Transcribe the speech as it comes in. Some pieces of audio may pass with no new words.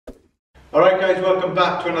Alright guys, welcome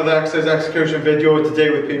back to another exercise execution video.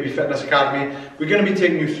 Today with PB Fitness Academy, we're going to be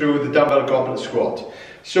taking you through the dumbbell goblet squat.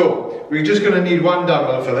 So, we're just going to need one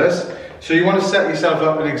dumbbell for this. So you want to set yourself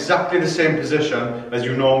up in exactly the same position as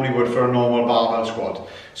you normally would for a normal barbell squat.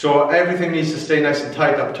 So everything needs to stay nice and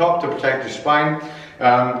tight up top to protect your spine.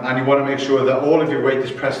 And you want to make sure that all of your weight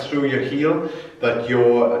is pressed through your heel, that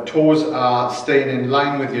your toes are staying in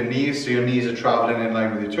line with your knees, so your knees are traveling in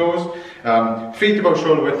line with your toes. Feet about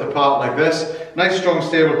shoulder width apart like this. Nice, strong,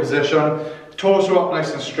 stable position. Torso up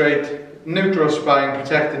nice and straight. Neutral spine,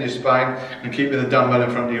 protecting your spine, and keeping the dumbbell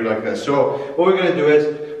in front of you like this. So what we're going to do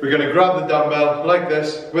is, we're going to grab the dumbbell like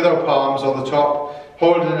this, with our palms on the top,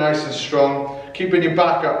 holding it nice and strong, keeping your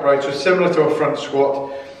back upright, so similar to a front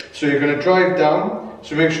squat. So you're going to drive down.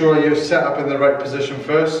 So make sure you're set up in the right position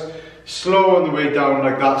first. Slow on the way down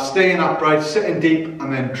like that, staying upright, sitting deep,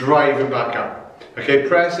 and then driving back up. Okay,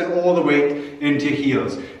 pressing all the weight into your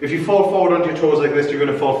heels. If you fall forward onto your toes like this, you're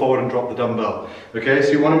going to fall forward and drop the dumbbell. Okay, so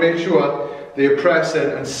you want to make sure that you're pressing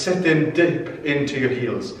and sitting deep into your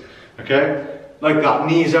heels. Okay, like that,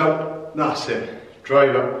 knees out, that's it.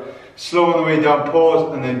 Drive up. Slow on the way down,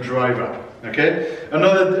 pause, and then drive up. Okay,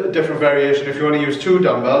 another different variation if you want to use two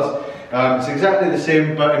dumbbells. It's exactly the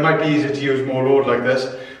same, but it might be easier to use more load like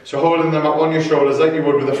this. So holding them up on your shoulders like you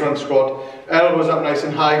would with a front squat, elbows up nice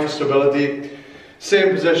and high for stability,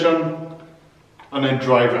 same position, and then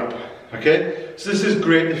drive up. Okay, so this is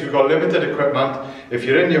great if you've got limited equipment. If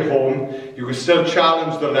you're in your home, you can still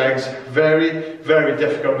challenge the legs. Very, very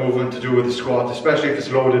difficult movement to do with the squat, especially if it's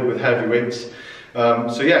loaded with heavy weights.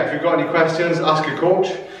 So yeah, if you've got any questions, ask your coach.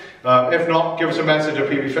 If not, give us a message at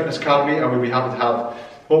PB Fitness Academy and we'll be happy to help.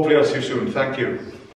 Hopefully I'll see you soon. Thank you.